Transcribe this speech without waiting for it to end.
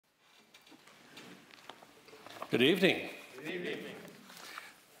Good evening. Good evening.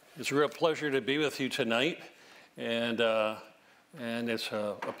 It's a real pleasure to be with you tonight, and it's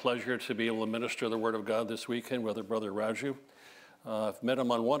a pleasure to be able to minister the Word of God this weekend with our brother Raju. I've met him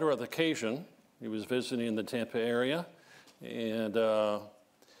on one other occasion. He was visiting the Tampa area, and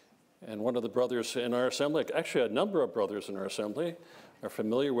one of the brothers in our assembly, actually a number of brothers in our assembly, are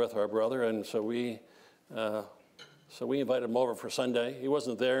familiar with our brother, and so we invited him over for Sunday. He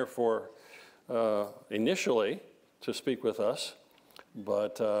wasn't there for initially to speak with us,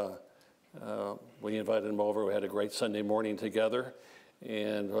 but we invited him over. We had a great Sunday morning together,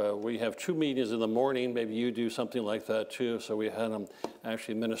 and we have two meetings in the morning. Maybe you do something like that too. So we had him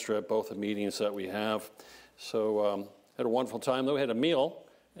actually minister at both the meetings that we have. So had a wonderful time. Then we had a meal,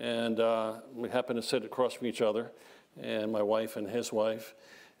 and we happened to sit across from each other, and my wife and his wife,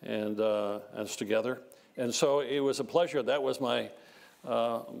 and us together. And so it was a pleasure. That was my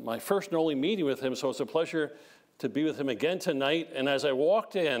first and only meeting with him, so it's a pleasure to be with him again tonight. And as I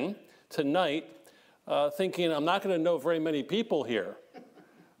walked in tonight, thinking I'm not going to know very many people here,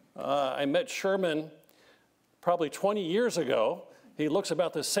 I met Sherman probably 20 years ago. He looks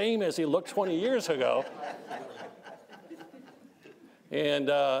about the same as he looked 20 years ago. And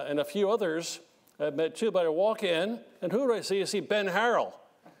a few others I've met too, but I walk in, and who do I see? I see Ben Harrell.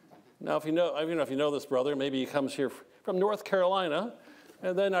 Now, if you know this brother, maybe he comes here from North Carolina.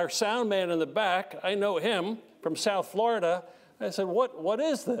 And then our sound man in the back, I know him from South Florida. I said, what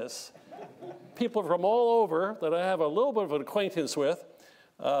is this? People from all over that I have a little bit of an acquaintance with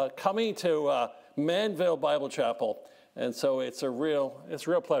coming to Manville Bible Chapel. And so it's a real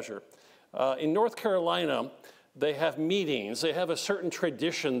pleasure. In North Carolina, they have meetings. They have a certain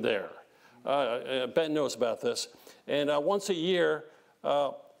tradition there. Ben knows about this. And once a year,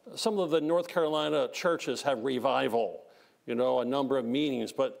 some of the North Carolina churches have revival. You know, a number of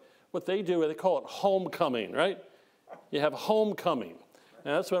meetings, but what they do, they call it homecoming, right? You have homecoming,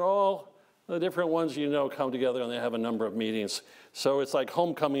 and that's when all the different ones you know come together and they have a number of meetings. So it's like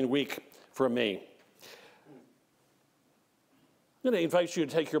homecoming week for me. I'm going to invite you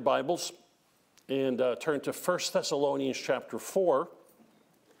to take your Bibles and turn to 1 Thessalonians chapter 4.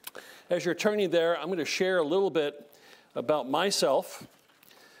 As you're turning there, I'm going to share a little bit about myself,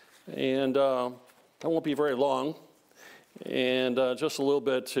 and I won't be very long. And just a little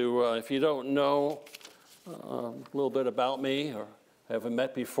bit to, if you don't know a little bit about me or haven't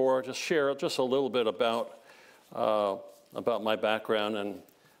met before, just share just a little bit about my background and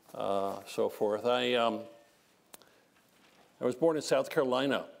so forth. I was born in South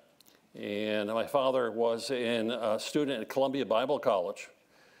Carolina, and my father was a student at Columbia Bible College.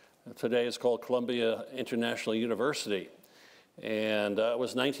 Today it's called Columbia International University. And it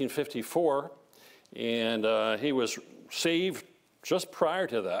was 1954, and he was saved just prior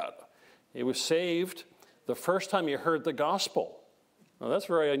to that. He was saved the first time he heard the gospel. Now, that's a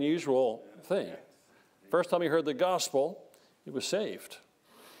very unusual thing. First time he heard the gospel, he was saved.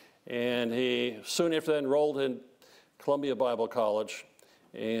 And he soon after that enrolled in Columbia Bible College.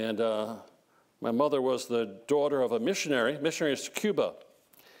 And my mother was the daughter of a missionaries to Cuba.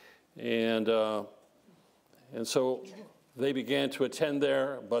 And so they began to attend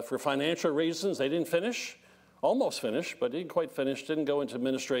there, but for financial reasons, they didn't finish. Almost finished, but didn't quite finish, didn't go into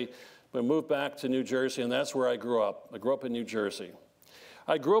ministry, but moved back to New Jersey, and that's where I grew up. I grew up in New Jersey.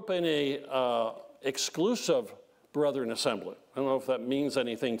 I grew up in a exclusive Brethren assembly. I don't know if that means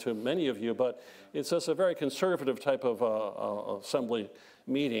anything to many of you, but it's just a very conservative type of assembly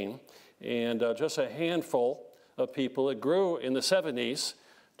meeting, and just a handful of people. It grew in the 70s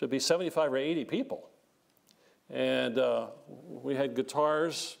to be 75 or 80 people. And we had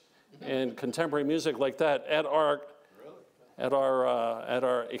guitars and contemporary music like that at our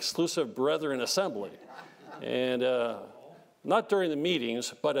exclusive Brethren assembly, and not during the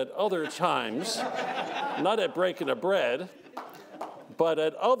meetings, but at other times, not at breaking of bread, but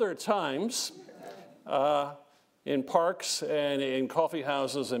at other times in parks and in coffee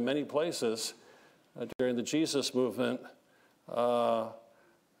houses and many places during the Jesus movement.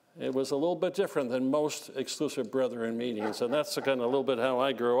 It was a little bit different than most exclusive Brethren meetings, and that's kind of a little bit how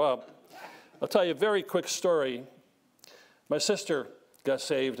I grew up. I'll tell you a very quick story. My sister got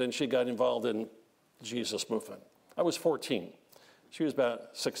saved, and she got involved in the Jesus movement. I was 14. She was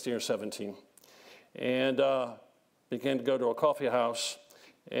about 16 or 17, and began to go to a coffee house,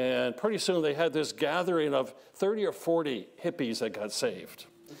 and pretty soon they had this gathering of 30 or 40 hippies that got saved.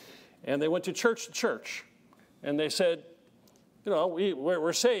 And they went to church, and they said, you know,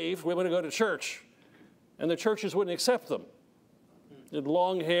 we're saved, we want to go to church. And the churches wouldn't accept them. They had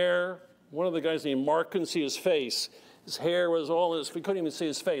long hair. One of the guys named Mark, couldn't see his face. His hair was all this, we couldn't even see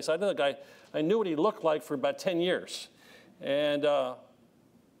his face. I knew the guy, I knew what he looked like for about 10 years. And so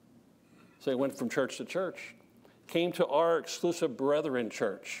he went from church to church, came to our exclusive brethren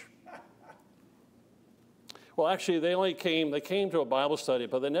church. Well, actually, they came to a Bible study,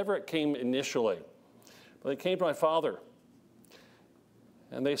 but they never came initially. But they came to my father,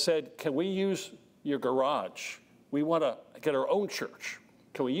 and they said, can we use your garage? We want to get our own church.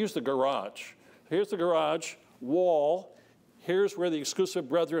 Can we use the garage? Here's the garage wall. Here's where the exclusive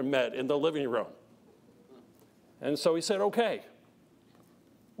brethren met, in the living room. And so he said, okay.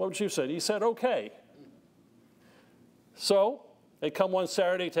 What would you say? He said, okay. So they come one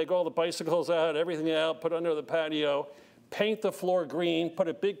Saturday, take all the bicycles out, everything out, put under the patio, paint the floor green, put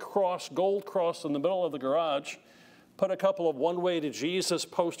a big cross, gold cross in the middle of the garage, put a couple of One Way to Jesus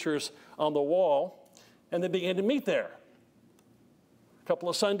posters on the wall, and they began to meet there. A couple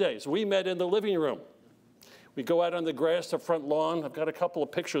of Sundays. We met in the living room. We go out on the grass, the front lawn. I've got a couple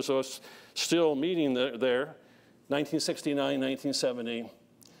of pictures of us still meeting there, 1969, 1970.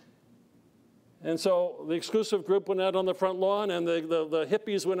 And so the exclusive group went out on the front lawn, and the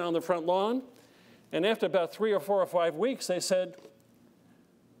hippies went on the front lawn. And after about 3 or 4 or 5 weeks, they said,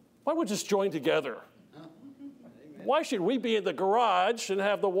 why don't we just join together? Why should we be in the garage and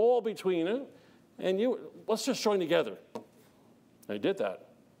have the wall between it? And let's just join together. They did that.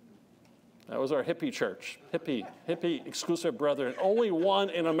 That was our hippie church, hippie exclusive brethren. Only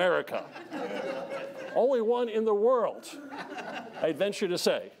one in America. Only one in the world, I'd venture to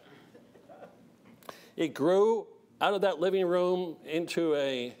say. It grew out of that living room into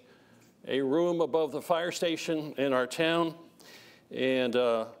a room above the fire station in our town. And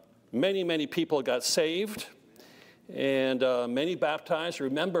many, many people got saved, and many baptized. I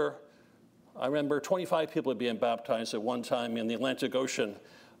remember 25 people being baptized at one time in the Atlantic Ocean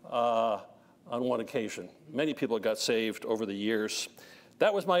on one occasion. Many people got saved over the years.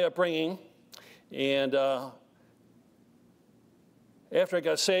 That was my upbringing. And after I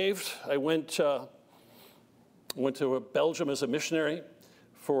got saved, I went to Belgium as a missionary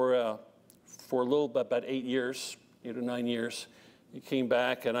for a little bit, about 8 years, 8 or 9 years. I came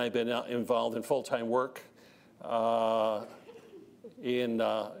back, and I've been involved in full-time work in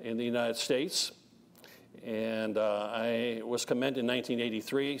the United States. And I was commended in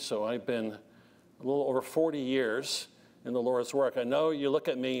 1983, so I've been a little over 40 years in the Lord's work. I know you look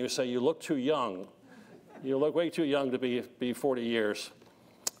at me and you say, you look too young. You look way too young to be 40 years.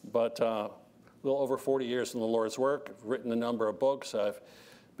 But a little over 40 years in the Lord's work. I've written a number of books. I've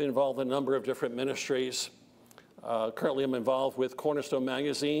been involved in a number of different ministries. Currently, I'm involved with Cornerstone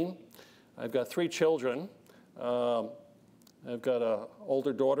Magazine. I've got 3 children. I've got an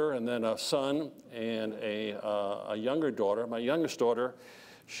older daughter and then a son and a younger daughter. My youngest daughter,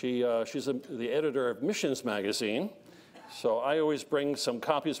 she's the editor of Missions Magazine. So I always bring some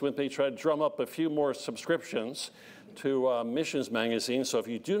copies with me, try to drum up a few more subscriptions to Missions Magazine. So if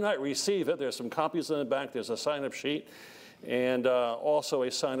you do not receive it, there's some copies in the back. There's a sign-up sheet, and also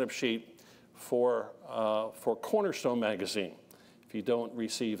a sign-up sheet for Cornerstone Magazine. If you don't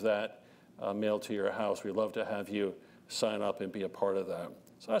receive that mailed to your house, we'd love to have you sign up and be a part of that.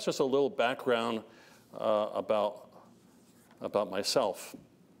 So that's just a little background about myself.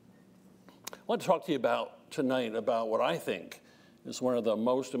 I want to talk to you tonight about what I think is one of the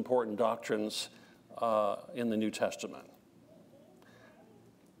most important doctrines in the New Testament.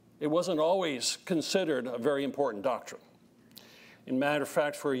 It wasn't always considered a very important doctrine. In matter of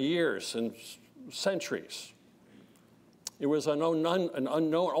fact, for years and centuries, it was an unknown,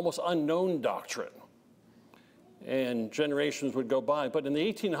 almost unknown doctrine. And generations would go by. But in the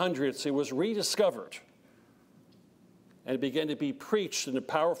 1800s, it was rediscovered. And it began to be preached in a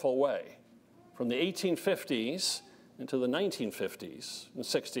powerful way from the 1850s into the 1950s and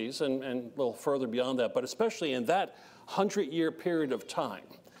 60s and a little further beyond that. But especially in that 100-year period of time,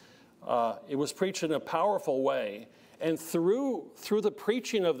 it was preached in a powerful way. And through the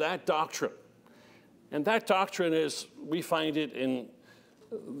preaching of that doctrine, and that doctrine is, we find it in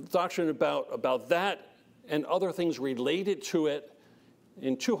doctrine about that and other things related to it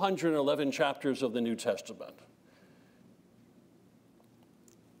in 211 chapters of the New Testament.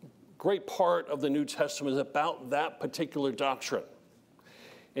 Great part of the New Testament is about that particular doctrine.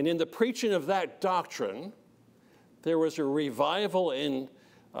 And in the preaching of that doctrine, there was a revival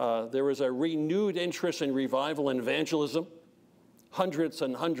there was a renewed interest in revival and evangelism. Hundreds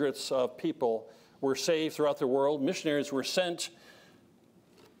and hundreds of people were saved throughout the world. Missionaries were sent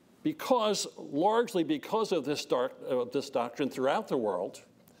largely because of this doctrine throughout the world.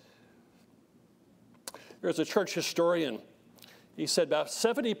 There's a church historian. He said about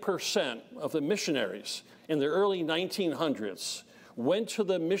 70% of the missionaries in the early 1900s went to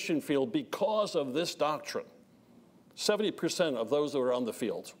the mission field because of this doctrine. 70% of those that were on the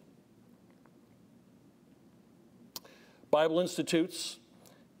field. Bible institutes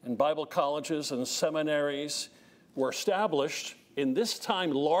and Bible colleges and seminaries were established in this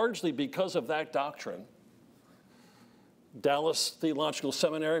time largely because of that doctrine. Dallas Theological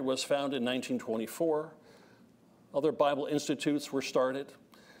Seminary was founded in 1924. Other Bible institutes were started.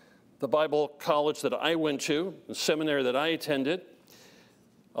 The Bible college that I went to, the seminary that I attended,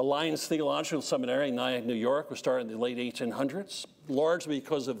 Alliance Theological Seminary in Nyack, New York, was started in the late 1800s, largely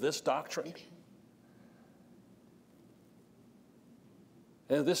because of this doctrine.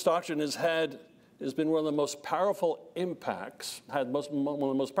 And this doctrine has been one of the most powerful impacts, one of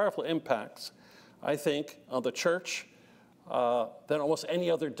the most powerful impacts, I think, on the church than almost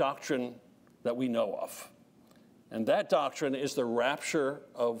any other doctrine that we know of. And that doctrine is the rapture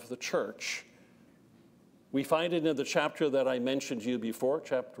of the church. We find it in the chapter that I mentioned to you before,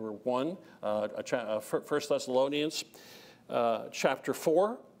 chapter 1, 1 Thessalonians, chapter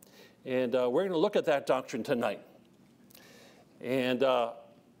 4. And we're going to look at that doctrine tonight. And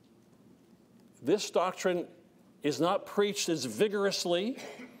this doctrine is not preached as vigorously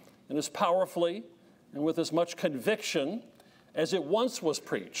and as powerfully and with as much conviction as it once was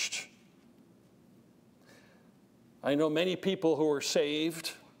preached. I know many people who were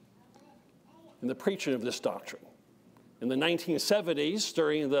saved in the preaching of this doctrine. In the 1970s,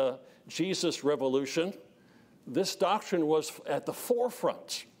 during the Jesus Revolution, this doctrine was at the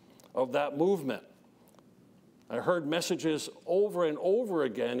forefront of that movement. I heard messages over and over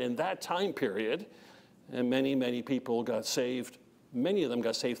again in that time period, and many, many people got saved. Many of them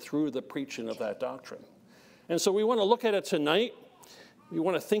got saved through the preaching of that doctrine. And so we want to look at it tonight. We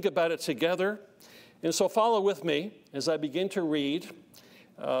want to think about it together. And so follow with me as I begin to read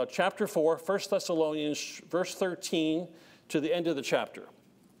chapter 4, 1 Thessalonians, verse 13 to the end of the chapter.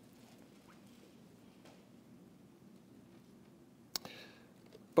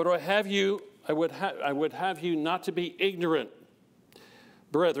 But I would have you not to be ignorant,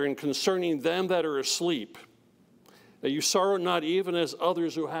 brethren, concerning them that are asleep, that you sorrow not even as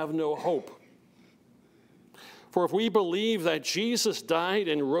others who have no hope. For if we believe that Jesus died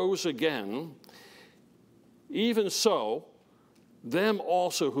and rose again, even so, them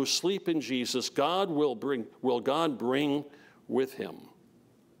also who sleep in Jesus, God will bring with him.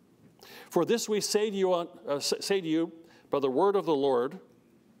 For this we say to you by the word of the Lord,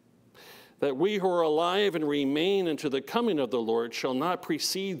 that we who are alive and remain unto the coming of the Lord shall not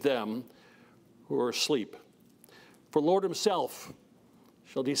precede them who are asleep. For the Lord himself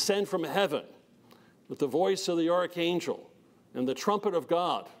shall descend from heaven with the voice of the archangel and the trumpet of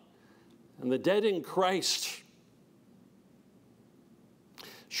God, and the dead in Christ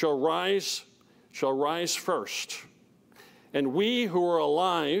shall rise first. And we who are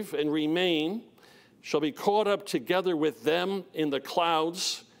alive and remain shall be caught up together with them in the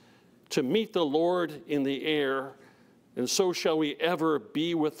clouds to meet the Lord in the air, and so shall we ever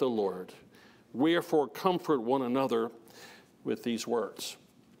be with the Lord. Wherefore comfort one another with these words.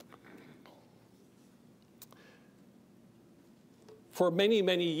 For many,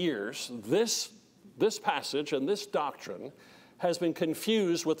 many years, this passage and this doctrine has been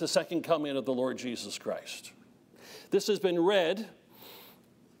confused with the second coming of the Lord Jesus Christ. This has been read,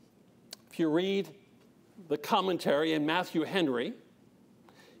 if you read the commentary in Matthew Henry,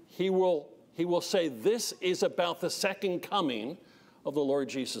 he will say this is about the second coming of the Lord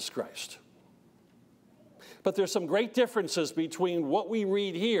Jesus Christ. But there's some great differences between what we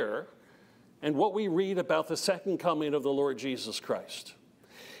read here and what we read about the second coming of the Lord Jesus Christ.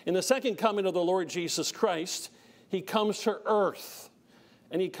 In the second coming of the Lord Jesus Christ, he comes to earth,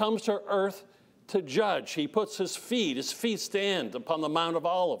 and he comes to earth to judge. He puts his feet stand upon the Mount of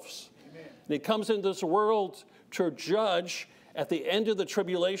Olives. Amen. And he comes into this world to judge at the end of the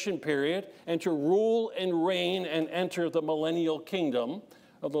tribulation period and to rule and reign and enter the millennial kingdom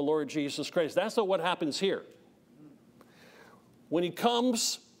of the Lord Jesus Christ. That's not what happens here. When he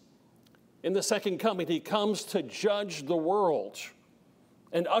comes in the second coming, he comes to judge the world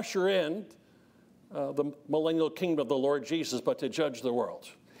and usher in the millennial kingdom of the Lord Jesus, but to judge the world.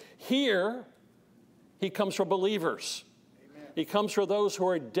 Here, he comes for believers. Amen. He comes for those who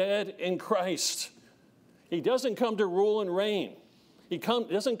are dead in Christ. He doesn't come to rule and reign. He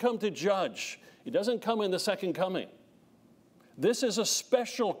doesn't come to judge. He doesn't come in the second coming. This is a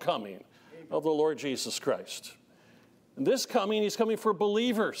special coming of the Lord Jesus Christ. And this coming, he's coming for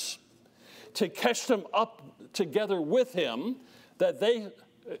believers to catch them up together with him, that they,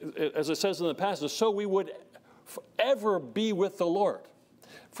 as it says in the passage, so we would forever be with the Lord.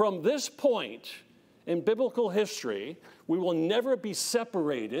 From this point, in biblical history, we will never be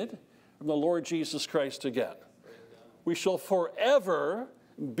separated from the Lord Jesus Christ again. We shall forever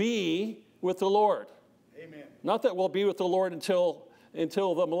be with the Lord. Amen. Not that we'll be with the Lord until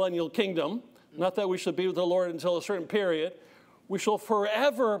the millennial kingdom. Not that we should be with the Lord until a certain period. We shall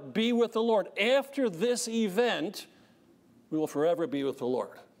forever be with the Lord. After this event, we will forever be with the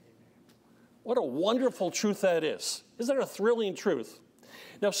Lord. What a wonderful truth that is. Isn't that a thrilling truth?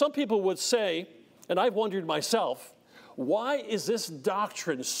 Now, some people would say, and I've wondered myself, why is this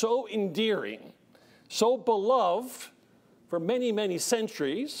doctrine so endearing, so beloved for many, many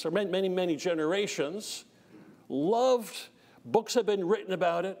centuries, or many, many generations, loved? Books have been written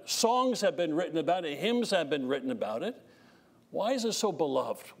about it, songs have been written about it, hymns have been written about it. Why is it so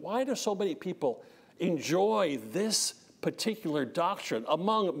beloved? Why do so many people enjoy this particular doctrine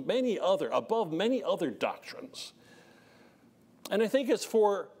above many other doctrines? And I think it's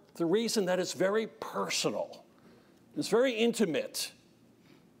for the reason that it's very personal. It's very intimate.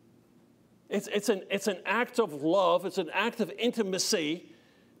 It's an act of love. It's an act of intimacy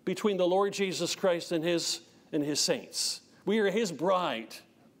between the Lord Jesus Christ and his saints. We are his bride.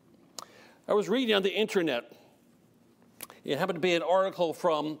 I was reading on the internet. It happened to be an article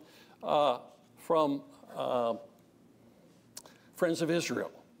from Friends of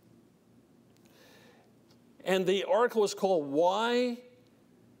Israel. And the article was called, "Why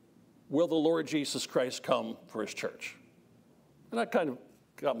Will the Lord Jesus Christ Come for His Church?" And that kind of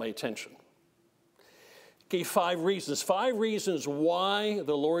got my attention. Gave 5 reasons why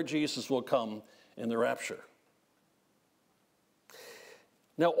the Lord Jesus will come in the rapture.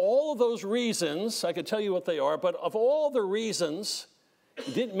 Now, all of those reasons, I could tell you what they are, but of all the reasons,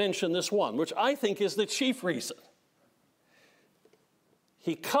 he didn't mention this one, which I think is the chief reason.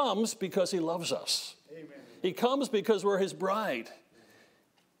 He comes because he loves us. Amen. He comes because we're his bride.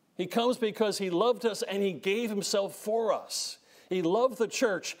 He comes because he loved us and he gave himself for us. He loved the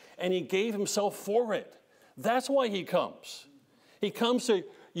church and he gave himself for it. That's why he comes. He comes to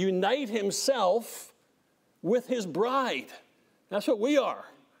unite himself with his bride. That's what we are.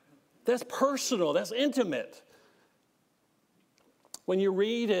 That's personal. That's intimate. When you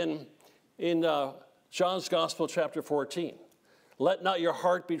read in John's Gospel, chapter 14, "Let not your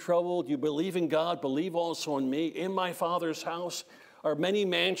heart be troubled. You believe in God, believe also in me. In my Father's house are many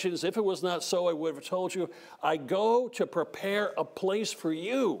mansions. If it was not so, I would have told you. I go to prepare a place for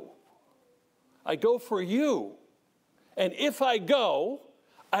you. I go for you. And if I go,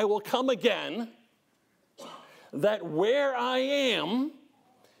 I will come again, that where I am,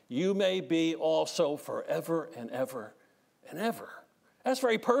 you may be also forever and ever and ever." That's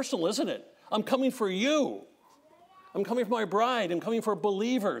very personal, isn't it? I'm coming for you. I'm coming for my bride. I'm coming for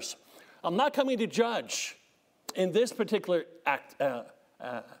believers. I'm not coming to judge in this particular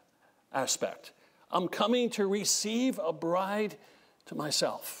aspect. I'm coming to receive a bride to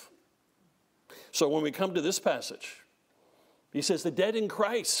myself. So when we come to this passage, he says, the dead in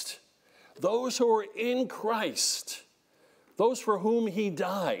Christ, those who are in Christ, those for whom he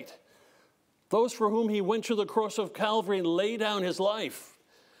died, those for whom he went to the cross of Calvary and laid down his life,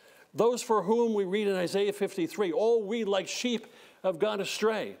 those for whom we read in Isaiah 53, "All we like sheep have gone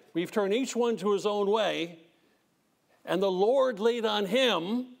astray. We've turned each one to his own way, and the Lord laid on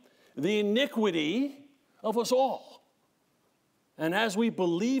him the iniquity of us all." And as we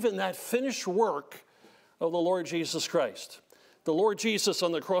believe in that finished work of the Lord Jesus Christ, the Lord Jesus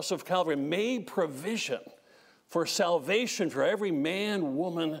on the cross of Calvary made provision for salvation for every man,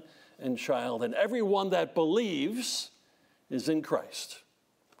 woman, and child. And everyone that believes is in Christ.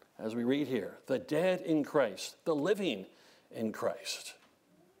 As we read here, the dead in Christ, the living in Christ.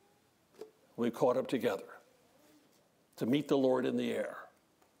 We caught up together to meet the Lord in the air.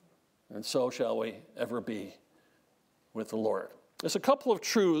 And so shall we ever be with the Lord. There's a couple of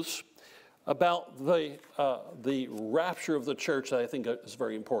truths about the rapture of the church that I think is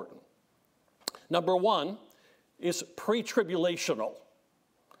very important. Number one is pre-tribulational.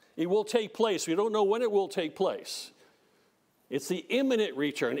 It will take place. We don't know when it will take place. It's the imminent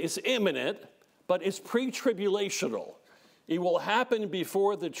return. It's imminent, but it's pre-tribulational. It will happen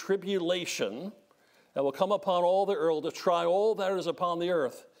before the tribulation that will come upon all the earth to try all that is upon the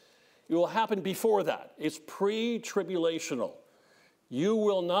earth. It will happen before that. It's pre-tribulational. You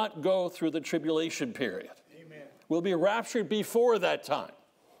will not go through the tribulation period. Amen. We'll be raptured before that time.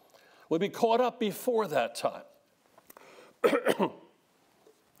 We'll be caught up before that time.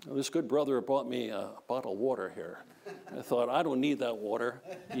 This good brother bought me a bottle of water here. I thought, I don't need that water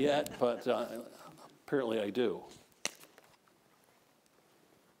yet, but apparently I do.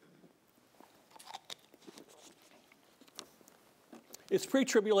 It's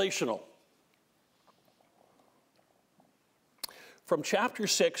pre-tribulational. from chapter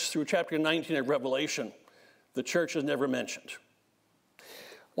 6 through chapter 19 of Revelation, the church is never mentioned. I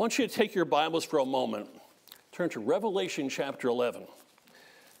want you to take your Bibles for a moment. Turn to Revelation chapter 11.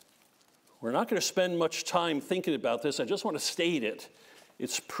 We're not going to spend much time thinking about this. I just want to state it.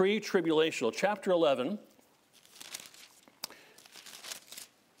 It's pre-tribulational. Chapter 11.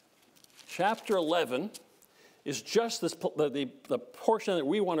 Chapter 11 is just this, the portion that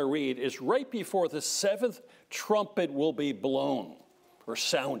we want to read is right before the seventh trumpet will be blown or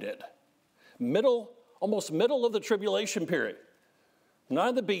sounded. Almost middle of the tribulation period. Not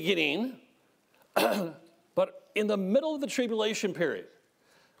at the beginning, but in the middle of the tribulation period.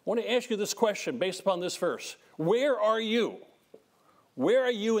 I want to ask you this question based upon this verse. Where are you? Where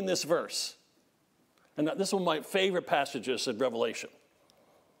are you in this verse? And this is one of my favorite passages in Revelation.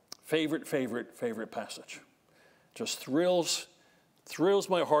 Favorite passage. Just thrills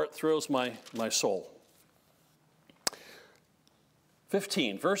my heart, thrills my soul.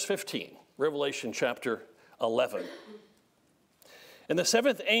 15, verse 15, Revelation chapter 11. And the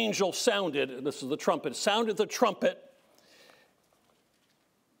seventh angel sounded, this is the trumpet, sounded the trumpet.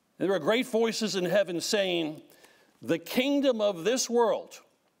 And there were great voices in heaven saying, the kingdom of this world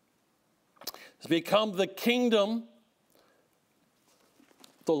has become the kingdom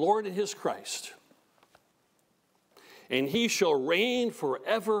of the Lord and his Christ. And he shall reign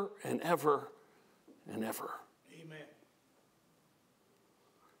forever and ever and ever. Amen.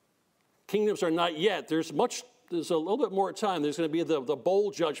 Kingdoms are not yet. There's a little bit more time. There's going to be the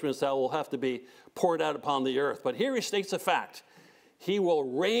bowl judgments that will have to be poured out upon the earth. But here he states a fact. He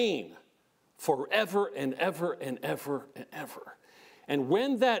will reign forever and ever and ever and ever. And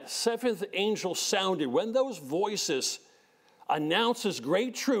when that seventh angel sounded, when those voices announces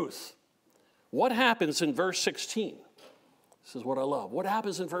great truth, what happens in verse 16? This is what I love. What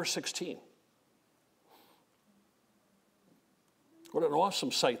happens in verse 16? What an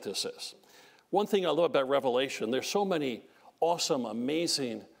awesome sight this is. One thing I love about Revelation, there's so many awesome,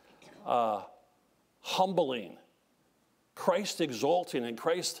 amazing, humbling, Christ exalting and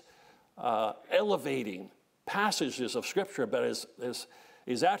Christ elevating passages of Scripture about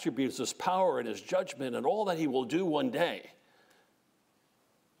his attributes, his power and his judgment and all that he will do one day.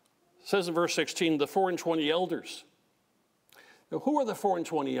 It says in verse 16, the 4 and 20 elders. Now, who are the 4 and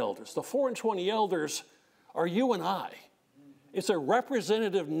 20 elders? The 4 and 20 elders are you and I. It's a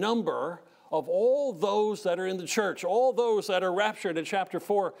representative number of all those that are in the church, all those that are raptured in chapter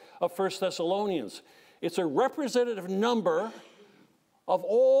 4 of 1 Thessalonians. It's a representative number of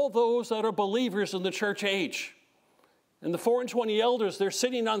all those that are believers in the church age. And the 4 and 20 elders, they're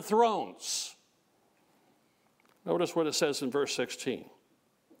sitting on thrones. Notice what it says in verse 16.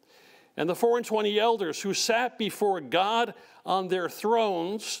 And the 4 and 20 elders who sat before God on their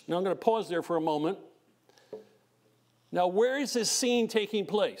thrones. Now I'm going to pause there for a moment. Now where is this scene taking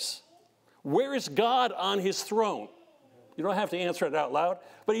place? Where is God on his throne? You don't have to answer it out loud,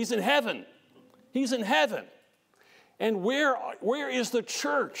 but he's in heaven. He's in heaven. And where is the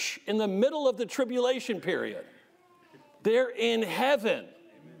church in the middle of the tribulation period? They're in heaven.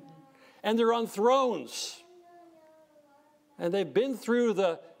 And they're on thrones. And they've been through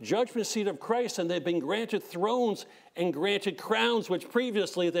the judgment seat of Christ, and they've been granted thrones and granted crowns, which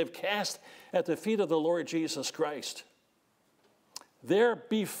previously they've cast at the feet of the Lord Jesus Christ. They're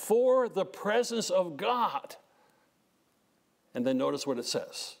before the presence of God. And then notice what it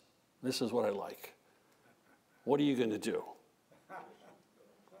says. This is what I like. What are you going to do?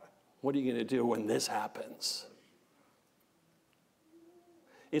 What are you going to do when this happens?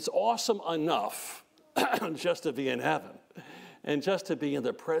 It's awesome enough just to be in heaven and just to be in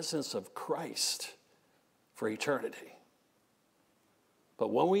the presence of Christ for eternity.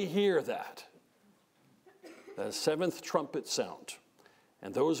 But when we hear that seventh trumpet sound,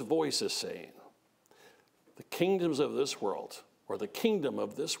 and those voices saying, the kingdoms of this world, or the kingdom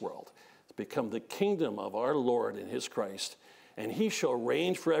of this world, has become the kingdom of our Lord and his Christ, and he shall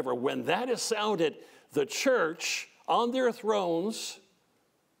reign forever. When that is sounded, the church on their thrones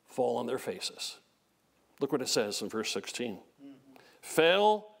fall on their faces. Look what it says in verse 16.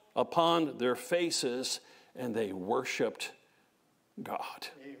 Fell upon their faces, and they worshiped God.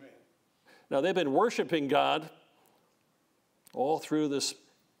 Amen. Now, they've been worshiping God all through this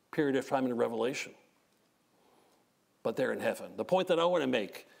period of time in Revelation. But they're in heaven. The point that I want to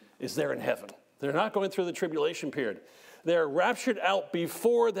make is they're in heaven. They're not going through the tribulation period. They're raptured out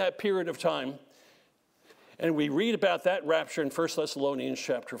before that period of time. And we read about that rapture in 1 Thessalonians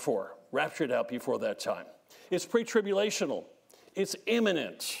chapter 4. Raptured out before that time. It's pre-tribulational. It's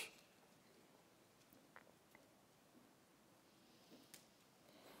imminent.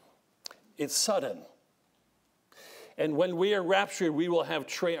 It's sudden. And when we are raptured, we will have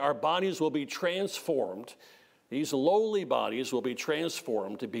our bodies will be transformed. These lowly bodies will be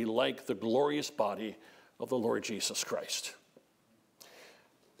transformed to be like the glorious body of the Lord Jesus Christ.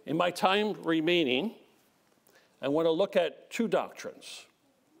 In my time remaining, I want to look at two doctrines,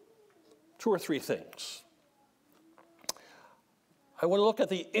 two or three things. I want to look at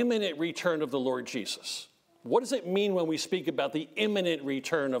the imminent return of the Lord Jesus. What does it mean when we speak about the imminent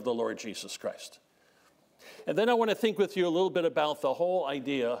return of the Lord Jesus Christ? And then I want to think with you a little bit about the whole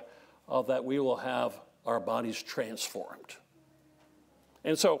idea of that we will have our bodies transformed.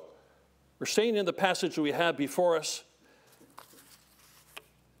 And so we're staying in the passage we have before us.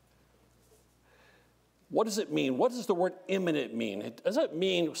 What does it mean? What does the word imminent mean? Does it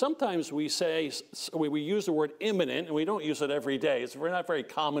mean, sometimes we use the word imminent, and we don't use it every day. It's not a very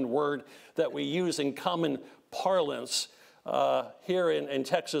common word that we use in common parlance here in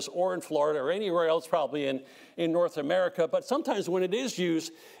Texas or in Florida or anywhere else probably in North America. But sometimes when it is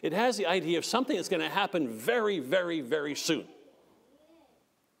used, it has the idea of something that's going to happen very, very, very soon.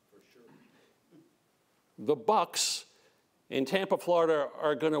 For sure. The Bucks in Tampa, Florida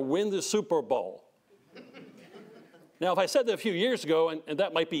are going to win the Super Bowl. Now, if I said that a few years ago, and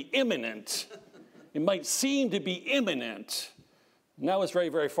that might be imminent, it might seem to be imminent, now it's very,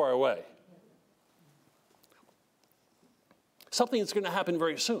 very far away. Something that's going to happen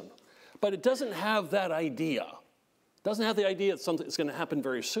very soon. But it doesn't have that idea. It doesn't have the idea that something is going to happen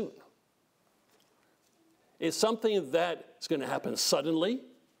very soon. It's something that is going to happen suddenly,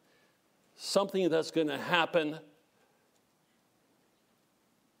 something that's going to happen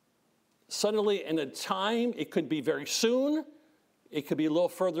suddenly in a time. It could be very soon, it could be a little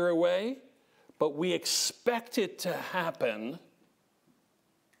further away, but we expect it to happen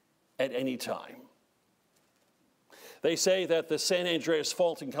at any time. They say that the San Andreas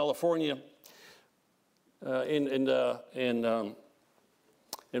Fault in California, in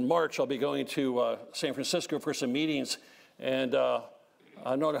March, I'll be going to San Francisco for some meetings, and I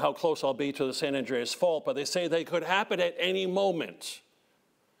don't know how close I'll be to the San Andreas Fault, but they say they could happen at any moment.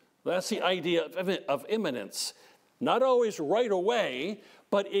 That's the idea of imminence. Not always right away,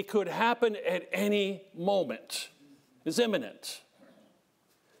 but it could happen at any moment. It's imminent.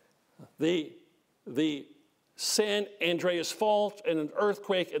 The San Andreas Fault and an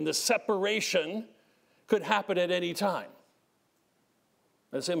earthquake and the separation could happen at any time.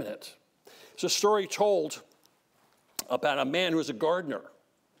 That's imminent. There's a story told about a man who was a gardener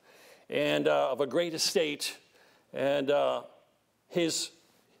and of a great estate, and the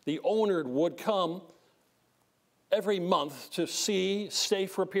owner would come every month to stay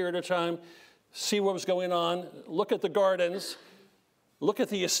for a period of time, see what was going on, look at the gardens, look at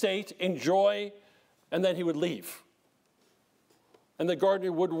the estate, enjoy, and then he would leave. And the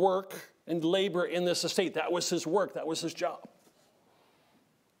gardener would work and labor in this estate. That was his work. That was his job.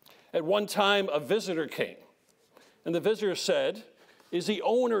 At one time, a visitor came, and the visitor said, "Is the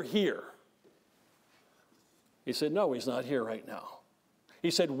owner here?" He said, "No, he's not here right now."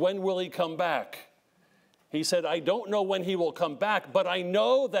 He said, "When will he come back?" He said, "I don't know when he will come back, but I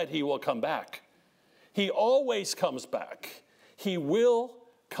know that he will come back. He always comes back. He will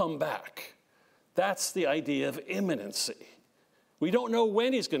come back." That's the idea of imminency. We don't know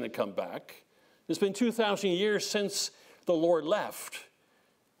when he's going to come back. It's been 2,000 years since the Lord left.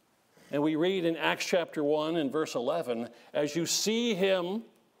 And we read in Acts chapter 1 and verse 11, as you see him,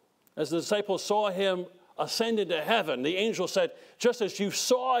 as the disciples saw him ascend into heaven, the angel said, just as you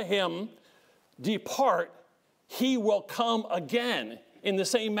saw him depart, he will come again in the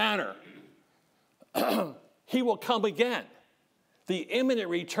same manner. He will come again. The imminent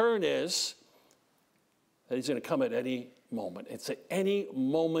return is that he's going to come at any moment. It's at any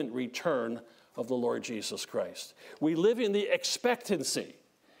moment return of the Lord Jesus Christ. We live in the expectancy,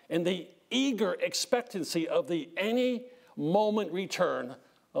 in the eager expectancy of the any moment return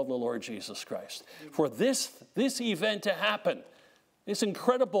of the Lord Jesus Christ. For this event to happen, this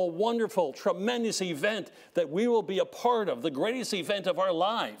incredible, wonderful, tremendous event that we will be a part of, the greatest event of our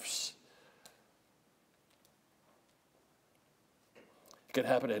lives, it could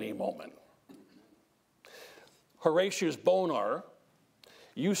happen at any moment. Horatius Bonar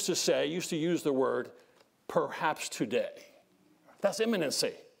used to use the word, perhaps today. That's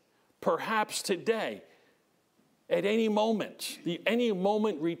imminency. Perhaps today, at any moment, the any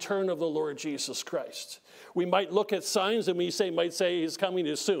moment return of the Lord Jesus Christ. We might look at signs and might say his coming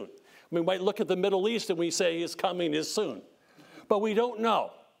is soon. We might look at the Middle East and we say his coming is soon. But we don't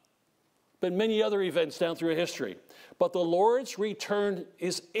know. Been many other events down through history. But the Lord's return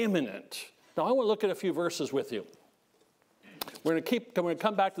is imminent. Now I want to look at a few verses with you. We're going to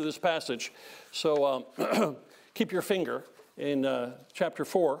come back to this passage. So keep your finger in chapter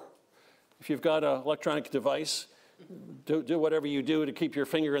 4. If you've got an electronic device, do whatever you do to keep your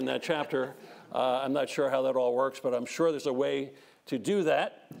finger in that chapter. I'm not sure how that all works, but I'm sure there's a way to do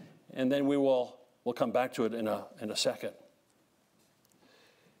that, and then we'll come back to it in a second.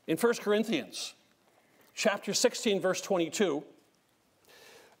 In 1 Corinthians, chapter 16, verse 22,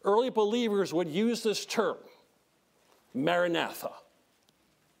 early believers would use this term, Maranatha.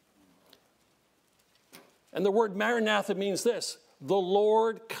 And the word Maranatha means this: the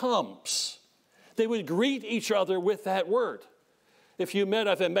Lord comes. They would greet each other with that word. If I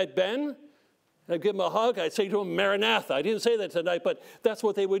met Ben, and I'd give him a hug, I'd say to him, Maranatha. I didn't say that tonight, but that's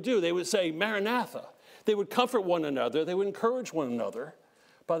what they would do. They would say, Maranatha. They would comfort one another. They would encourage one another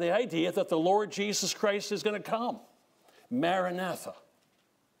by the idea that the Lord Jesus Christ is going to come. Maranatha.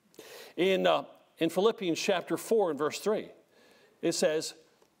 In Philippians chapter 4 and verse 3, it says,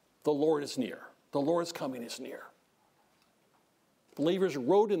 the Lord is near. The Lord's coming is near. Believers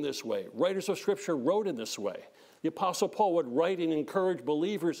wrote in this way. Writers of Scripture wrote in this way. The Apostle Paul would write and encourage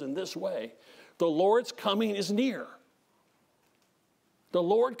believers in this way. The Lord's coming is near. The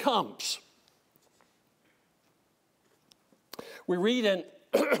Lord comes. We read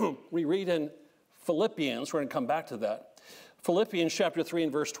in Philippians, we're going to come back to that, Philippians chapter 3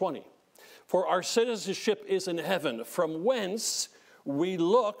 and verse 20. For our citizenship is in heaven, from whence we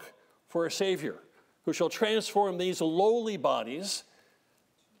look for a Savior, who shall transform these lowly bodies,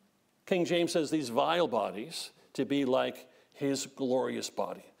 King James says these vile bodies, to be like his glorious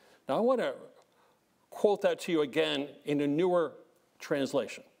body. Now I want to quote that to you again in a newer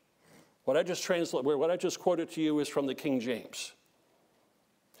translation. What I just quoted to you is from the King James.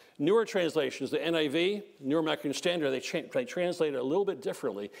 Newer translations, the NIV, New American Standard, they translate it a little bit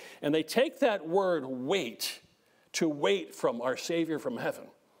differently, and they take that word wait, to wait from our Savior from heaven,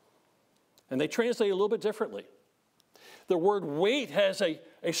 and they translate it a little bit differently. The word wait has a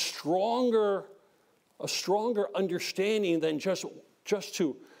stronger understanding than just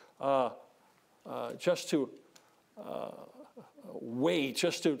to wait,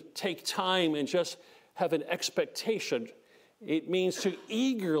 just to take time and just have an expectation. It means to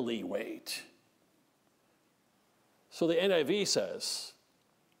eagerly wait. So the NIV says,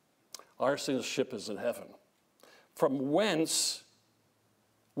 our citizenship is in heaven, from whence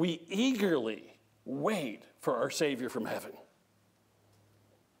we eagerly wait for our Savior from heaven.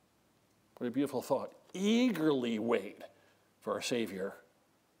 What a beautiful thought. Eagerly wait for our Savior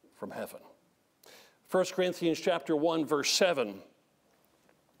from heaven. 1 Corinthians chapter 1, verse 7,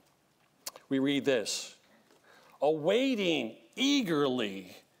 we read this: awaiting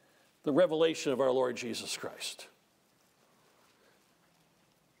eagerly the revelation of our Lord Jesus Christ.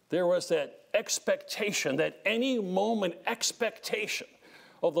 There was that expectation, that any moment expectation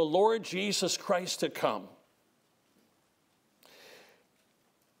of the Lord Jesus Christ to come.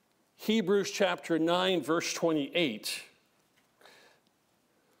 Hebrews chapter 9, verse 28.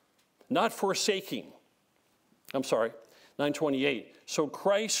 Not forsaking. 9:28. So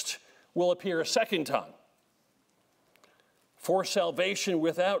Christ will appear a second time for salvation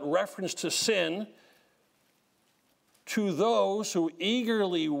without reference to sin to those who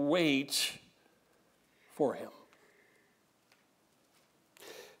eagerly wait for him.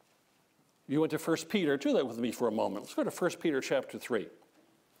 You went to 1 Peter. Do that with me for a moment. Let's go to 1 Peter chapter 3.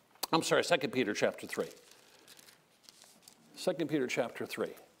 2 Peter chapter 3. 2 Peter chapter 3.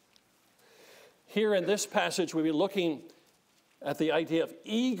 Here in this passage, we'll be looking at the idea of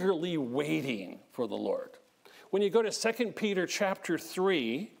eagerly waiting for the Lord. When you go to 2 Peter chapter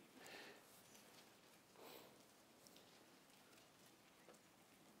 3,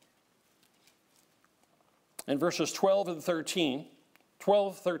 and verses 12 and 13,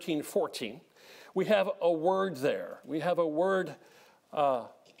 12, 13, 14, we have a word there. We have a word that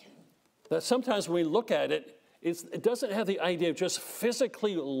sometimes when we look at it, it doesn't have the idea of just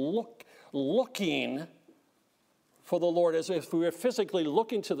physically looking for the Lord as if we were physically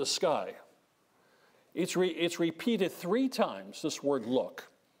looking to the sky. It's repeated 3 times, this word look.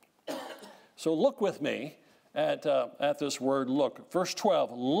 So look with me at this word look. Verse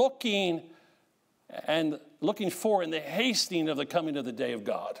 12, looking for in the hastening of the coming of the day of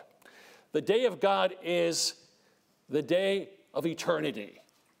God. The day of God is the day of eternity,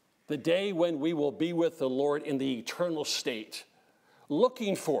 the day when we will be with the Lord in the eternal state,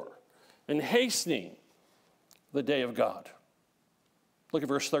 looking for and hastening the day of God. Look at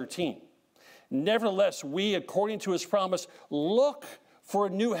verse 13. Nevertheless, we, according to his promise, look for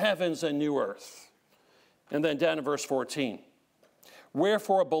new heavens and new earth. And then down in verse 14.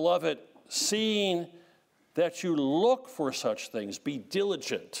 Wherefore, beloved, seeing that you look for such things, be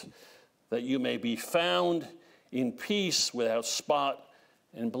diligent, that you may be found in peace, without spot,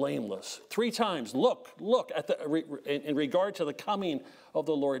 and blameless. 3 times, look at in regard to the coming of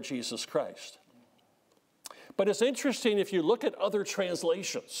the Lord Jesus Christ. But it's interesting if you look at other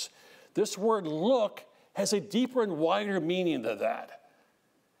translations, this word look has a deeper and wider meaning than that.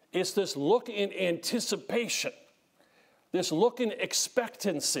 It's this look in anticipation, this look in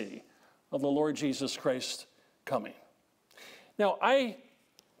expectancy of the Lord Jesus Christ coming. Now,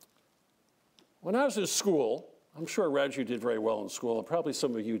 when I was in school, I'm sure, Raj, you did very well in school, and probably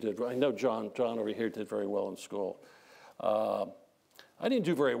some of you did. I know John over here did very well in school. I didn't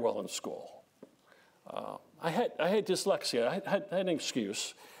do very well in school. I had dyslexia. I had an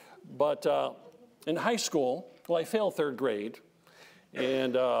excuse. But in high school, well, I failed 3rd grade,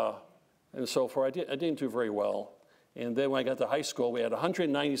 and so forth. I didn't do very well. And then when I got to high school, we had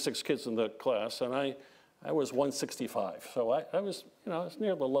 196 kids in the class, and I was 165. So I was, I was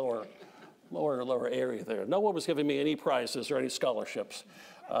near the lower area there. No one was giving me any prizes or any scholarships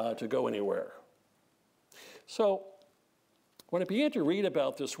to go anywhere. So when I began to read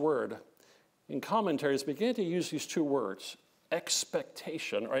about this word in commentaries, I began to use these 2 words,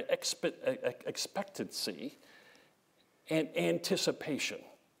 expectation or expectancy and anticipation.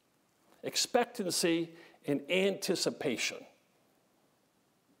 Expectancy and anticipation.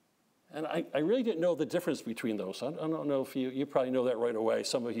 And I really didn't know the difference between those. I don't know if you probably know that right away.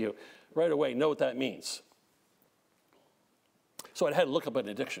 Some of you right away know what that means. So I had to look up in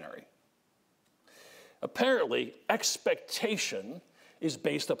a dictionary. Apparently, expectation is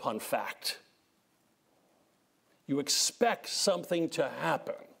based upon fact. You expect something to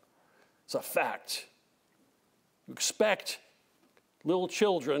happen. It's a fact. You expect little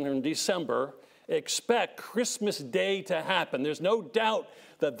children in December expect Christmas Day to happen. There's no doubt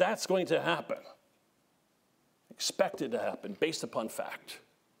that that's going to happen. Expect it to happen based upon fact.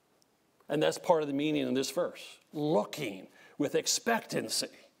 And that's part of the meaning in this verse. Looking with expectancy.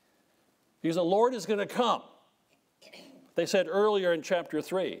 Because the Lord is going to come. They said earlier in chapter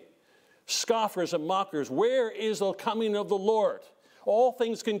 3, scoffers and mockers, where is the coming of the Lord? All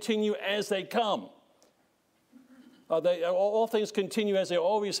things continue as they come. All things continue as they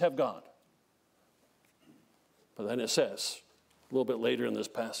always have gone. But then it says, a little bit later in this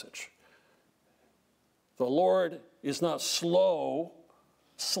passage, the Lord is not slack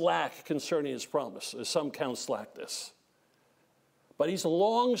concerning his promise, as some count slackness. But he's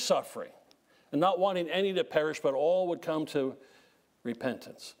long-suffering and not wanting any to perish, but all would come to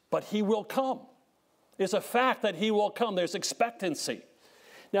repentance. But he will come. It's a fact that he will come. There's expectancy.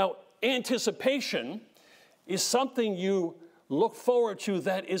 Now, anticipation is something you look forward to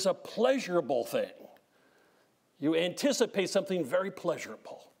that is a pleasurable thing. You anticipate something very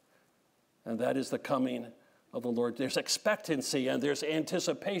pleasurable, and that is the coming of the Lord. There's expectancy, and there's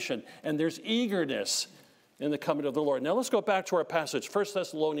anticipation, and there's eagerness in the coming of the Lord. Now let's go back to our passage, 1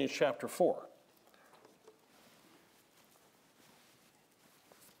 Thessalonians chapter 4.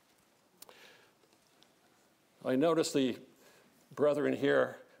 I noticed the brethren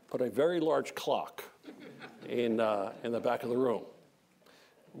here put a very large clock in the back of the room.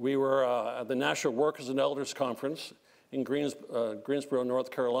 We were at the National Workers and Elders Conference in Greensboro,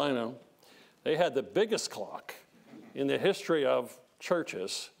 North Carolina. They had the biggest clock in the history of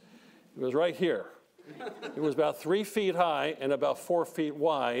churches. It was right here. It was about 3 feet high and about 4 feet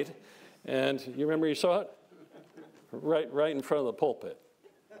wide. And you remember you saw it? Right in front of the pulpit.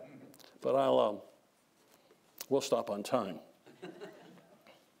 But we'll stop on time.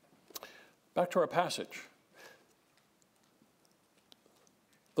 Back to our passage.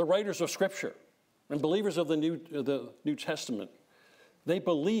 The writers of Scripture and believers of the New Testament,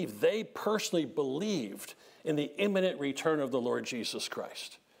 they personally believed in the imminent return of the Lord Jesus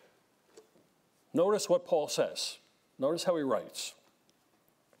Christ. Notice what Paul says. Notice how he writes.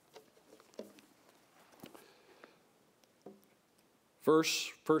 Verse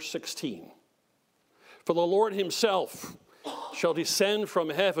 16. For the Lord himself shall descend from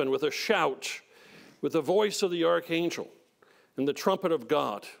heaven with a shout, with the voice of the archangel, and the trumpet of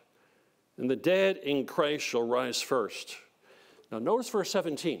God, and the dead in Christ shall rise first. Now notice verse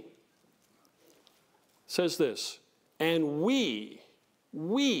 17. It says this, and we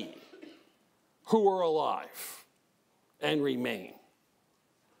who are alive and remain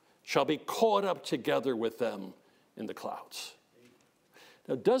shall be caught up together with them in the clouds.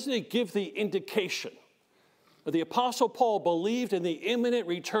 Now doesn't it give the indication that the Apostle Paul believed in the imminent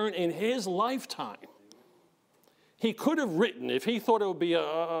return in his lifetime? He could have written, if he thought it would be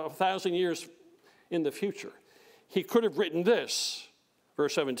 1,000 years in the future, he could have written this,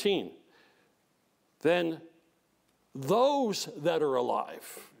 verse 17. Then those that are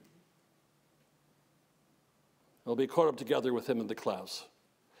alive We'll be caught up together with him in the clouds.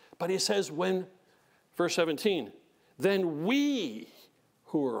 But he says when, verse 17, then we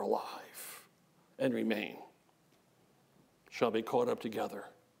who are alive and remain shall be caught up together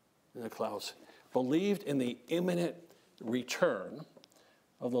in the clouds. Believed in the imminent return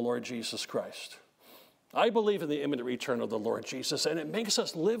of the Lord Jesus Christ. I believe in the imminent return of the Lord Jesus, and it makes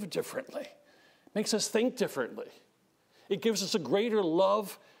us live differently. It makes us think differently. It gives us a greater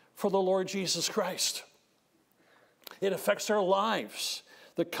love for the Lord Jesus Christ. It affects our lives.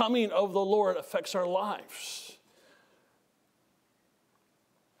 The coming of the Lord affects our lives.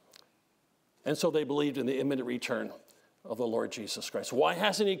 And so they believed in the imminent return of the Lord Jesus Christ. Why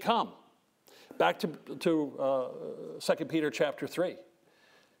hasn't he come? Back to 2 Peter chapter 3.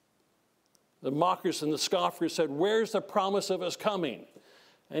 The mockers and the scoffers said, where's the promise of his coming?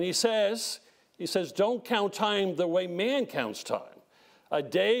 And he says, don't count time the way man counts time. A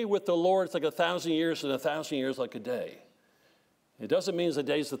day with the Lord is like 1,000 years, and 1,000 years like a day. It doesn't mean the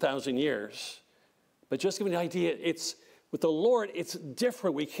day's 1,000 years, but just give me an idea, with the Lord, it's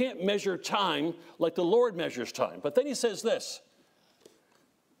different. We can't measure time like the Lord measures time. But then he says this,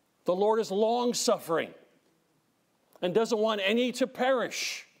 the Lord is long-suffering and doesn't want any to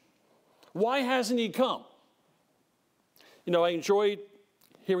perish. Why hasn't he come? You know, I enjoyed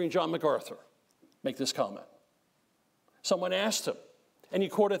hearing John MacArthur make this comment. Someone asked him, and he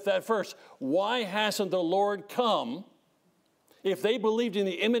quoted that verse, why hasn't the Lord come? If they believed in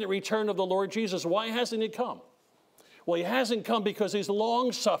the imminent return of the Lord Jesus, why hasn't he come? Well, he hasn't come because he's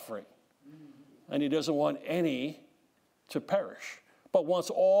long-suffering, and he doesn't want any to perish, but wants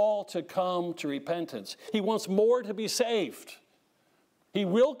all to come to repentance. He wants more to be saved. He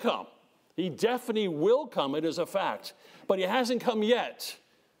will come. He definitely will come. It is a fact. But he hasn't come yet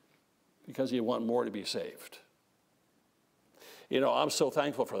because he wants more to be saved. You know, I'm so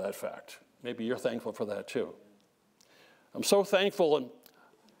thankful for that fact. Maybe you're thankful for that too. I'm so thankful, and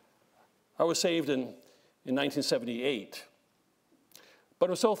I was saved in 1978. But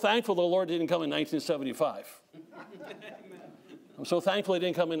I'm so thankful the Lord didn't come in 1975. I'm so thankful he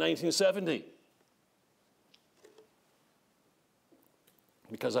didn't come in 1970.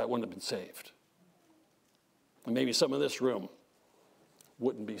 Because I wouldn't have been saved. And maybe some in this room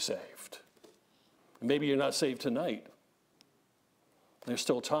wouldn't be saved. And maybe you're not saved tonight. There's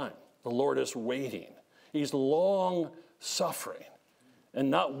still time. The Lord is waiting. He's long-suffering and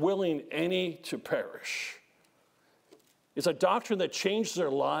not willing any to perish. It's a doctrine that changes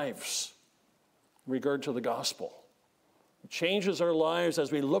our lives in regard to the gospel. It changes our lives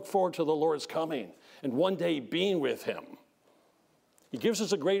as we look forward to the Lord's coming and one day being with him. He gives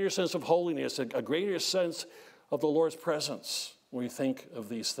us a greater sense of holiness, a greater sense of the Lord's presence when we think of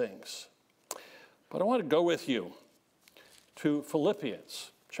these things. But I want to go with you to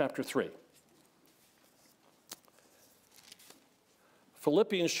Philippians chapter 3.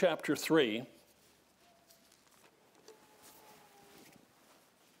 Philippians chapter 3.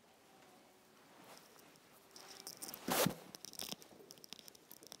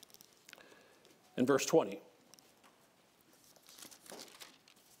 In verse 20.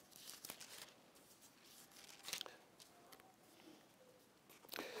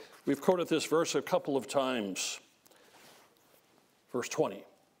 We've quoted this verse a couple of times, verse 20.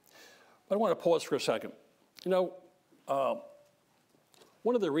 But I want to pause for a second. You know,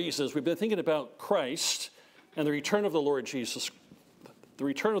 one of the reasons we've been thinking about Christ and the return of the Lord Jesus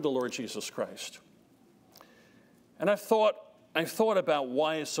Christ. And I've thought about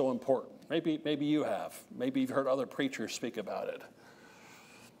why it's so important. Maybe you have. Maybe you've heard other preachers speak about it.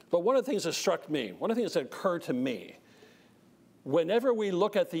 But one of the things that struck me, one of the things that occurred to me, whenever we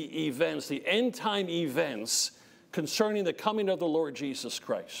look at the events, the end-time events concerning the coming of the Lord Jesus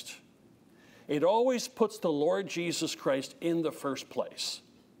Christ, it always puts the Lord Jesus Christ in the first place.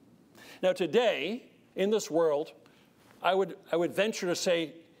 Now today, in this world, I would venture to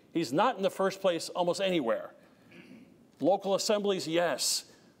say he's not in the first place almost anywhere. Local assemblies, yes.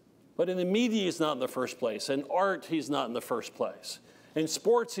 But in the media, he's not in the first place. In art, he's not in the first place. In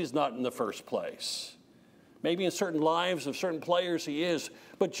sports, he's not in the first place. Maybe in certain lives of certain players he is,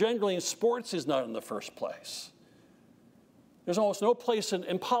 but generally in sports he's not in the first place. There's almost no place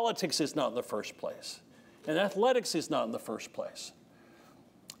in politics he's not in the first place. In athletics he's not in the first place.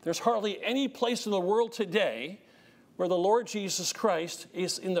 There's hardly any place in the world today where the Lord Jesus Christ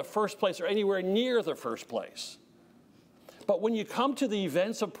is in the first place or anywhere near the first place. But when you come to the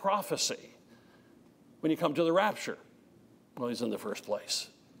events of prophecy, when you come to the rapture, well, he's in the first place.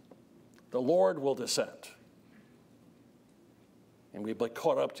 The Lord will descend. And we'll be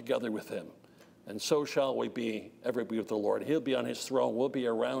caught up together with him. And so shall we be ever be with the Lord. He'll be on his throne. We'll be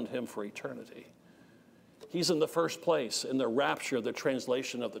around him for eternity. he's in the first place in the rapture, the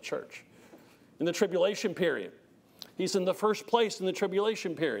translation of the church. In the tribulation period, he's in the first place in the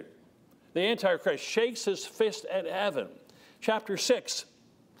tribulation period. The Antichrist shakes his fist at heaven. Chapter 6,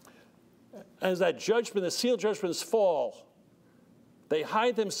 as that judgment, the seal judgments fall, they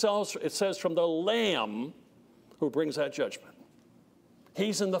hide themselves, it says, from the Lamb who brings that judgment.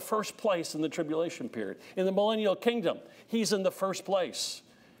 He's in the first place in the tribulation period. In the millennial kingdom, he's in the first place.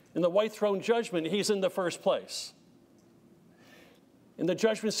 In the white throne judgment, he's in the first place. In the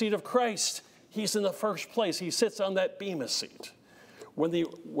judgment seat of Christ, he's in the first place. He sits on that bema seat.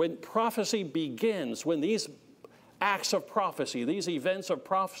 When prophecy begins, when these acts of prophecy, these events of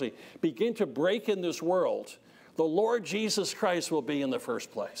prophecy begin to break in this world, the Lord Jesus Christ will be in the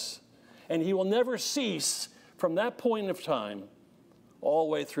first place. And he will never cease from that point of time all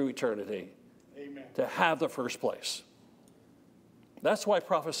the way through eternity. Amen. To have the first place. That's why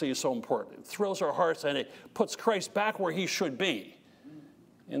prophecy is so important. It thrills our hearts and it puts Christ back where he should be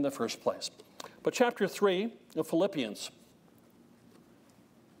in the first place. But chapter 3 of Philippians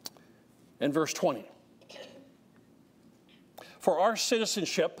and verse 20. For our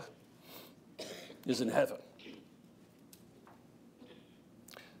citizenship is in heaven,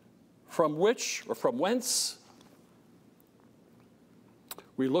 from which, or from whence,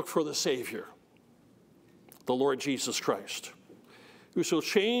 we look for the Savior, the Lord Jesus Christ, who shall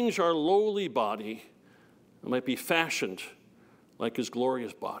change our lowly body and might be fashioned like his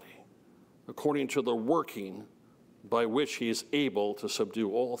glorious body, according to the working by which he is able to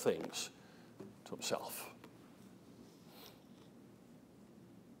subdue all things to himself.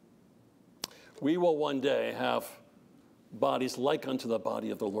 We will one day have bodies like unto the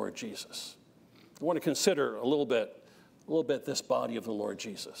body of the Lord Jesus. I want to consider a little bit this body of the Lord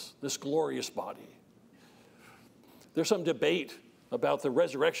Jesus, this glorious body. There's some debate about the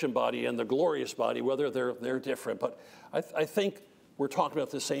resurrection body and the glorious body, whether they're different, but I think we're talking about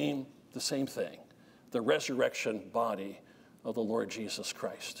the same thing, the resurrection body of the Lord Jesus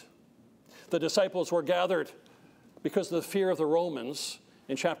Christ. The disciples were gathered because of the fear of the Romans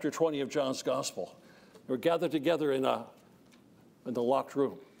in chapter 20 of John's Gospel. They were gathered together in the locked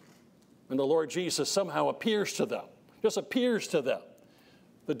room. And the Lord Jesus somehow appears to them, just appears to them.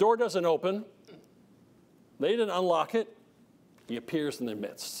 The door doesn't open. They didn't unlock it. He appears in their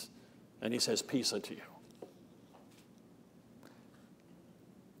midst, and he says, peace unto you.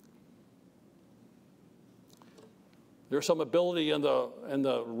 There's some ability in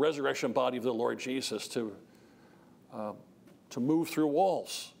the resurrection body of the Lord Jesus to move through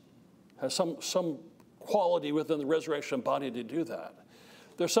walls. Has some quality within the resurrection body to do that.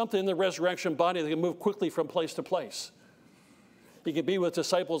 There's something in the resurrection body that can move quickly from place to place. He can be with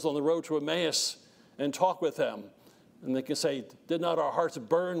disciples on the road to Emmaus and talk with them. And they can say, did not our hearts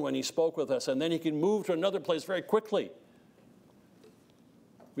burn when he spoke with us? And then he can move to another place very quickly.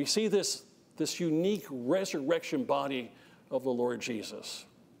 We see this unique resurrection body of the Lord Jesus.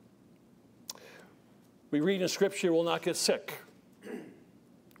 We read in Scripture, we will not get sick. We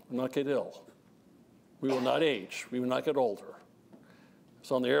will not get ill. We will not age. We will not get older. I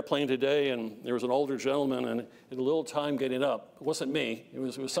was on the airplane today, and there was an older gentleman, and he had a little time getting up. It wasn't me. It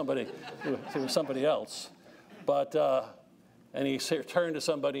was somebody. It was somebody else. But and he turned to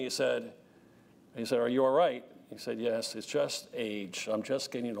somebody. He said, "Are you all right?" He said, "Yes. It's just age. I'm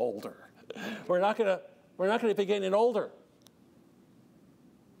just getting older." We're not gonna be getting older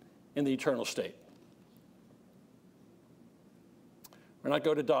in the eternal state. We're not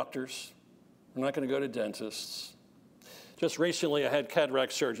going to doctors. We're not going to go to dentists. Just recently, I had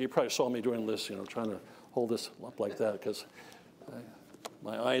cataract surgery. You probably saw me doing this, trying to hold this up like that, because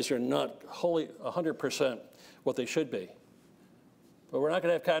my eyes are not wholly 100% what they should be. But we're not going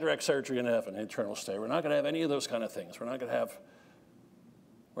to have cataract surgery in heaven, eternal state. We're not going to have any of those kind of things. We're going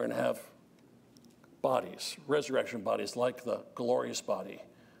to have bodies, resurrection bodies, like the glorious body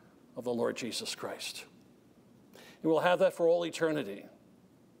of the Lord Jesus Christ. And we'll have that for all eternity.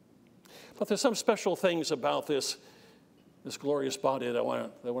 But there's some special things about this glorious body that I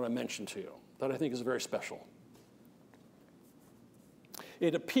want to mention to you that I think is very special.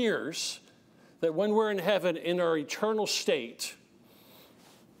 It appears that when we're in heaven in our eternal state,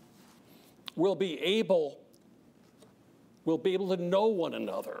 we'll be able to know one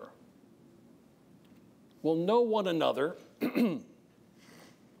another. We'll know one another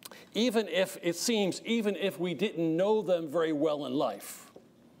even if we didn't know them very well in life.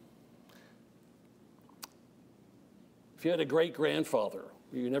 If you had a great-grandfather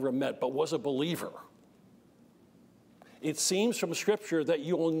you never met but was a believer, it seems from Scripture that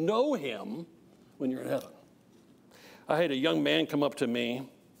you will know him when you're in heaven. I had a young man come up to me,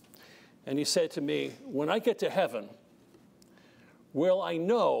 And he said to me, when I get to heaven, will I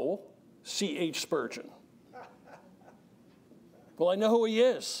know C.H. Spurgeon? Will I know who he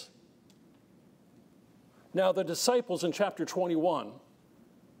is? Now, the disciples in chapter 21,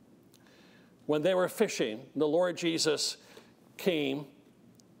 when they were fishing, the Lord Jesus came.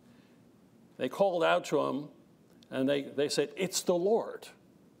 They called out to him, and they said, it's the Lord.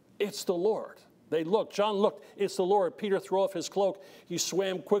 It's the Lord. They looked. John looked. It's the Lord. Peter threw off his cloak. He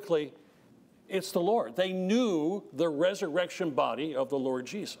swam quickly. It's the Lord. They knew the resurrection body of the Lord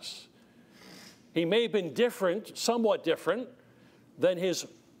Jesus. He may have been different, somewhat different, than his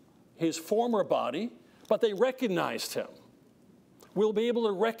former body, but they recognized him. We'll be able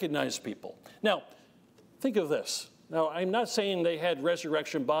to recognize people. Now, think of this. Now, I'm not saying they had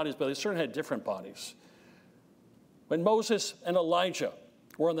resurrection bodies, but they certainly had different bodies. When Moses and Elijah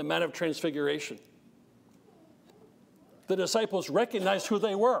were on the Mount of Transfiguration, the disciples recognized who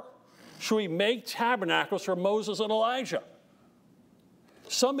they were. Should we make tabernacles for Moses and Elijah?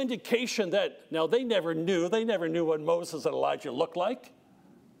 Some indication that, now they never knew what Moses and Elijah looked like,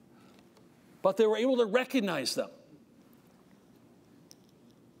 but they were able to recognize them.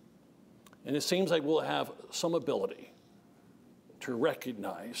 And it seems like we'll have some ability to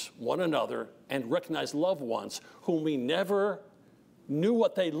recognize one another and recognize loved ones whom we never knew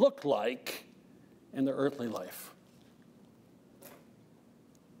what they looked like in their earthly life.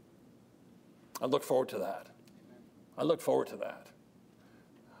 I look forward to that. I look forward to that.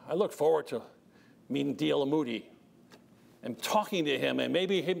 I look forward to meeting D.L. Moody and talking to him, and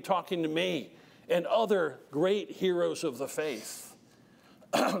maybe him talking to me and other great heroes of the faith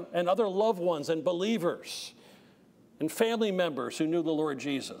and other loved ones and believers and family members who knew the Lord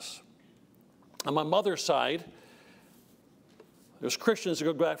Jesus. On my mother's side, there's Christians who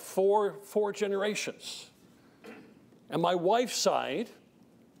go back four generations. And my wife's side,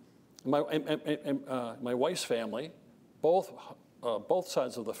 my wife's family, both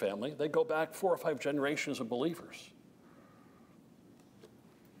sides of the family, they go back 4 or 5 generations of believers.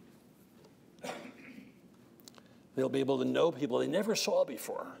 They'll be able to know people they never saw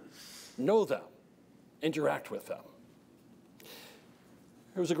before, know them, interact with them.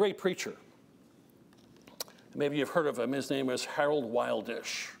 There was a great preacher. Maybe you've heard of him. His name was Harold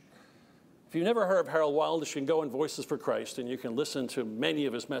Wildish. If you've never heard of Harold Wildish, you can go on Voices for Christ and you can listen to many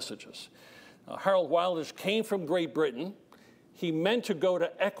of his messages. Harold Wildish came from Great Britain. He meant to go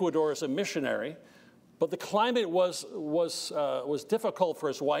to Ecuador as a missionary, but the climate was difficult for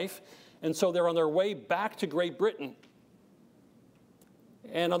his wife, and so they're on their way back to Great Britain.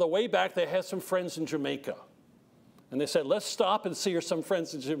 And on the way back, they had some friends in Jamaica. And they said, let's stop and see some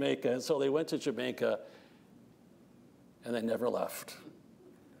friends in Jamaica. And so they went to Jamaica, and they never left.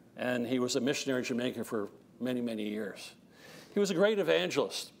 And he was a missionary in Jamaica for many, many years. He was a great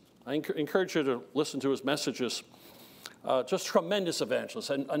evangelist. I encourage you to listen to his messages. Just tremendous evangelist,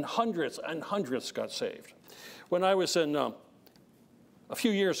 and hundreds got saved. When I was in, a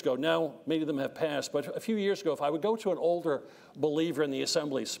few years ago, now many of them have passed, but a few years ago, if I would go to an older believer in the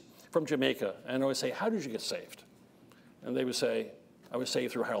assemblies from Jamaica, and I would say, how did you get saved? And they would say, I was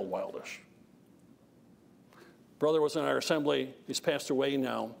saved through Harold Wildish. Brother was in our assembly. He's passed away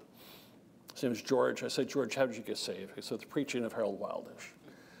now. His name is George. I said, George, how did you get saved? He said, the preaching of Harold Wildish.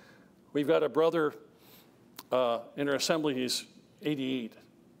 We've got a brother in our assembly. He's 88.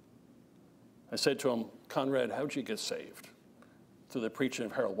 I said to him, Conrad, how did you get saved? Through the preaching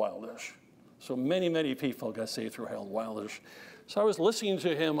of Harold Wildish. So many, many people got saved through Harold Wildish. So I was listening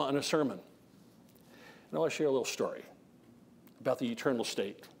to him on a sermon. And I want to share a little story about the eternal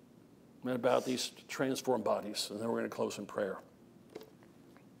state and about these transformed bodies. And then we're going to close in prayer.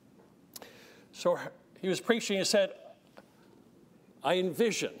 So he was preaching and said, I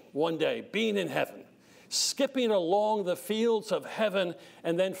envision one day being in heaven, skipping along the fields of heaven,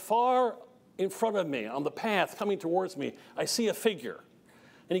 and then far in front of me, on the path coming towards me, I see a figure.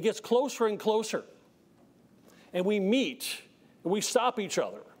 And he gets closer and closer. And we meet, and we stop each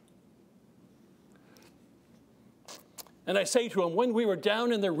other. And I say to him, when we were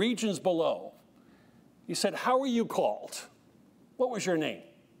down in the regions below, he said, how were you called? What was your name?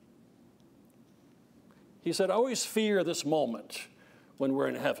 He said, I always fear this moment when we're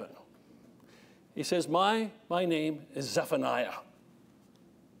in heaven. He says, my name is Zephaniah.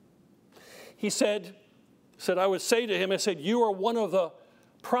 He said, I would say to him, I said, you are one of the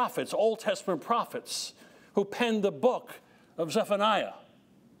prophets, Old Testament prophets, who penned the book of Zephaniah.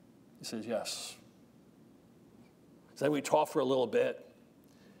 He says, yes. So then we talk for a little bit.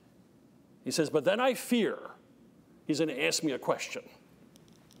 He says, but then I fear he's going to ask me a question.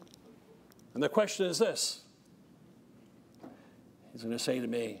 And the question is this. He's going to say to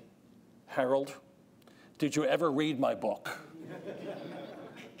me, Harold, did you ever read my book?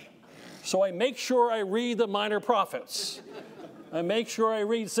 So I make sure I read the minor prophets. I make sure I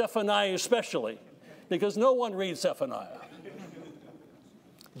read Zephaniah especially, because no one reads Zephaniah.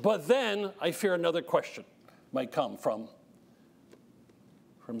 But then I fear another question might come from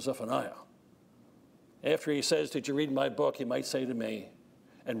Zephaniah. After he says, did you read my book? He might say to me,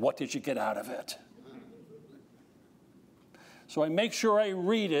 and what did you get out of it? So I make sure I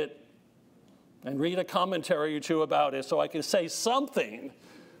read it and read a commentary or two about it so I can say something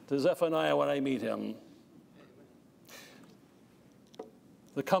to Zephaniah when I meet him.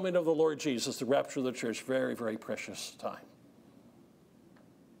 The coming of the Lord Jesus, the rapture of the church, very, very precious time.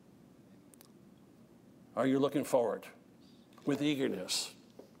 Are you looking forward with eagerness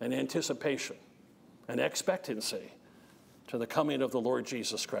and anticipation and expectancy to the coming of the Lord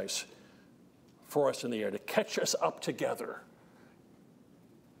Jesus Christ for us in the air, to catch us up together?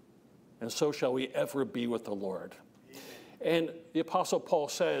 And so shall we ever be with the Lord. And the Apostle Paul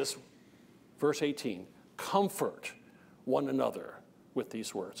says, verse 18, comfort one another with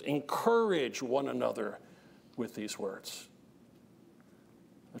these words. Encourage one another with these words.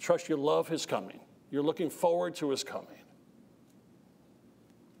 I trust you love his coming. You're looking forward to his coming.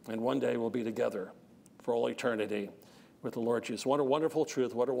 And one day we'll be together for all eternity with the Lord Jesus. What a wonderful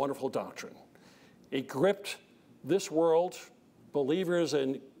truth. What a wonderful doctrine. It gripped this world, believers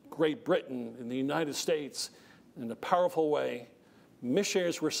in Great Britain, in the United States, in a powerful way.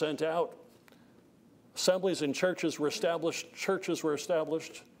 Missionaries were sent out. Assemblies and churches were established.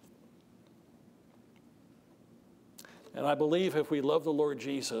 And I believe if we love the Lord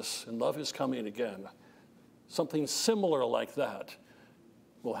Jesus and love his coming again, something similar like that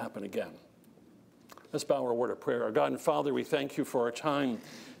will happen again. Let's bow our word of prayer. Our God and Father, we thank you for our time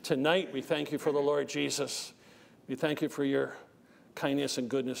tonight. We thank you for the Lord Jesus. We thank you for your kindness and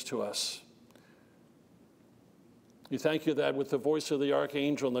goodness to us. We thank you that with the voice of the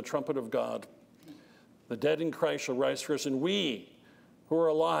archangel and the trumpet of God, the dead in Christ shall rise first, and we who are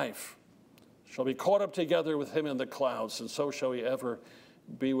alive shall be caught up together with him in the clouds, and so shall we ever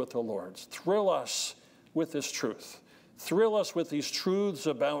be with the Lord. Thrill us with this truth. Thrill us with these truths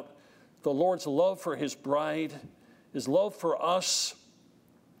about the Lord's love for his bride, his love for us,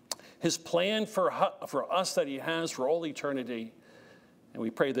 his plan for us that he has for all eternity. And we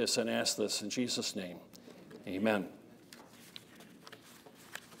pray this and ask this in Jesus' name. Amen.